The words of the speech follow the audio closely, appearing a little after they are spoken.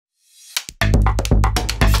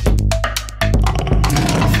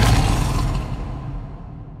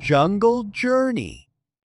Jungle Journey.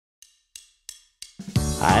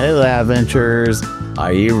 Hi little adventurers,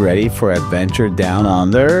 are you ready for adventure down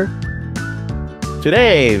under?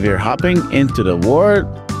 Today we're hopping into the world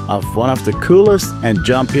of one of the coolest and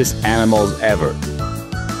jumpiest animals ever,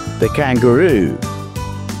 the kangaroo.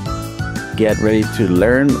 Get ready to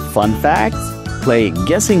learn fun facts, play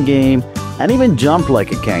guessing game, and even jump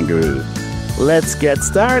like a kangaroo. Let's get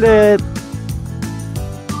started!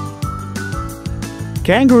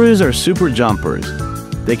 Kangaroos are super jumpers.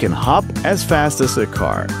 They can hop as fast as a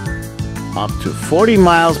car, up to 40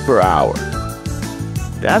 miles per hour.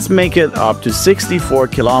 That's make it up to 64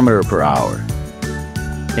 kilometers per hour.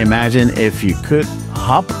 Imagine if you could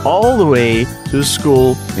hop all the way to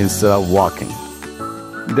school instead of walking.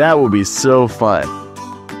 That would be so fun.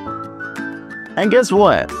 And guess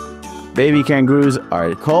what? Baby kangaroos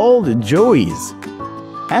are called joeys,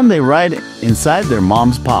 and they ride inside their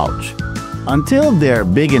mom's pouch until they're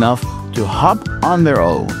big enough to hop on their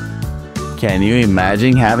own. Can you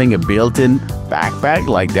imagine having a built-in backpack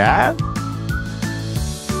like that?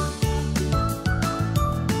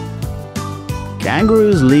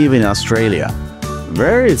 Kangaroos live in Australia,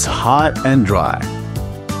 where it's hot and dry.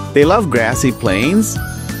 They love grassy plains,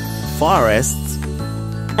 forests,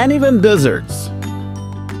 and even deserts.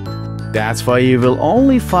 That's why you will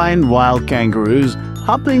only find wild kangaroos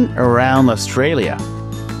hopping around Australia.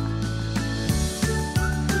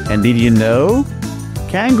 And did you know?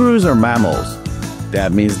 Kangaroos are mammals.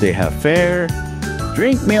 That means they have fur,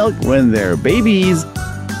 drink milk when they're babies,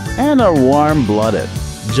 and are warm-blooded,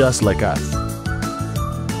 just like us.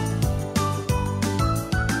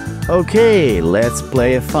 Okay, let's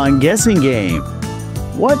play a fun guessing game.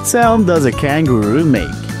 What sound does a kangaroo make?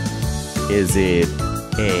 Is it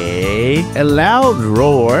A loud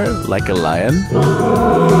roar like a lion?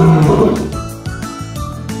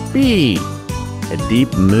 B, a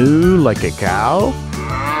deep moo like a cow?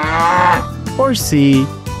 Or C,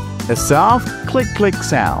 a soft click-click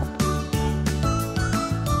sound?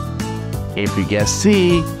 If you guess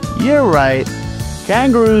C, you're right.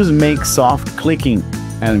 Kangaroos make soft clicking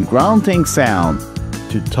and grunting sound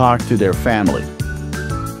to talk to their family.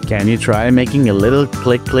 Can you try making a little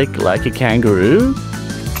click-click like a kangaroo?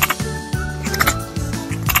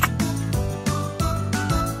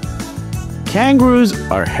 Kangaroos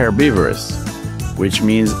are herbivorous, which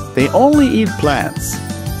means they only eat plants.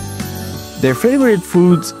 Their favorite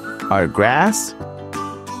foods are grass,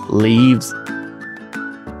 leaves,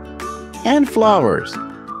 and flowers.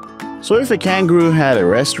 So if a kangaroo had a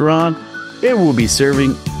restaurant, it would be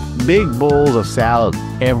serving big bowls of salad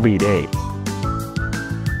every day.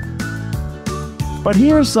 But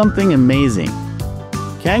here's something amazing.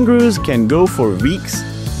 Kangaroos can go for weeks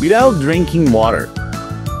without drinking water.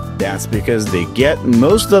 That's because they get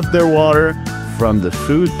most of their water from the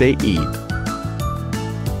food they eat.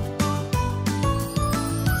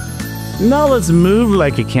 Now let's move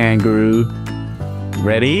like a kangaroo.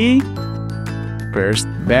 Ready? First,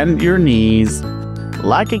 bend your knees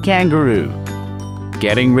like a kangaroo.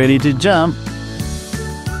 Getting ready to jump.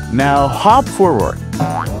 Now hop forward.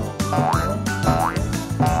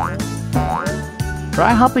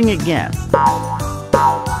 Try hopping again.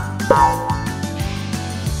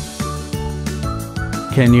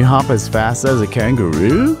 Can you hop as fast as a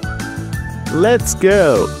kangaroo? Let's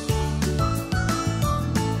go!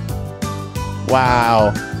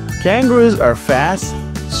 Wow! Kangaroos are fast,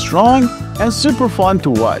 strong, and super fun to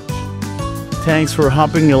watch. Thanks for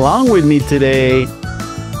hopping along with me today.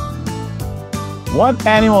 What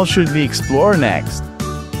animal should we explore next?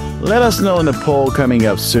 Let us know in the poll coming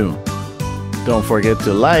up soon. Don't forget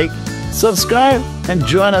to like, subscribe, and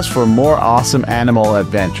join us for more awesome animal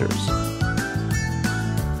adventures.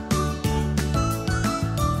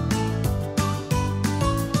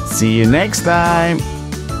 See you next time!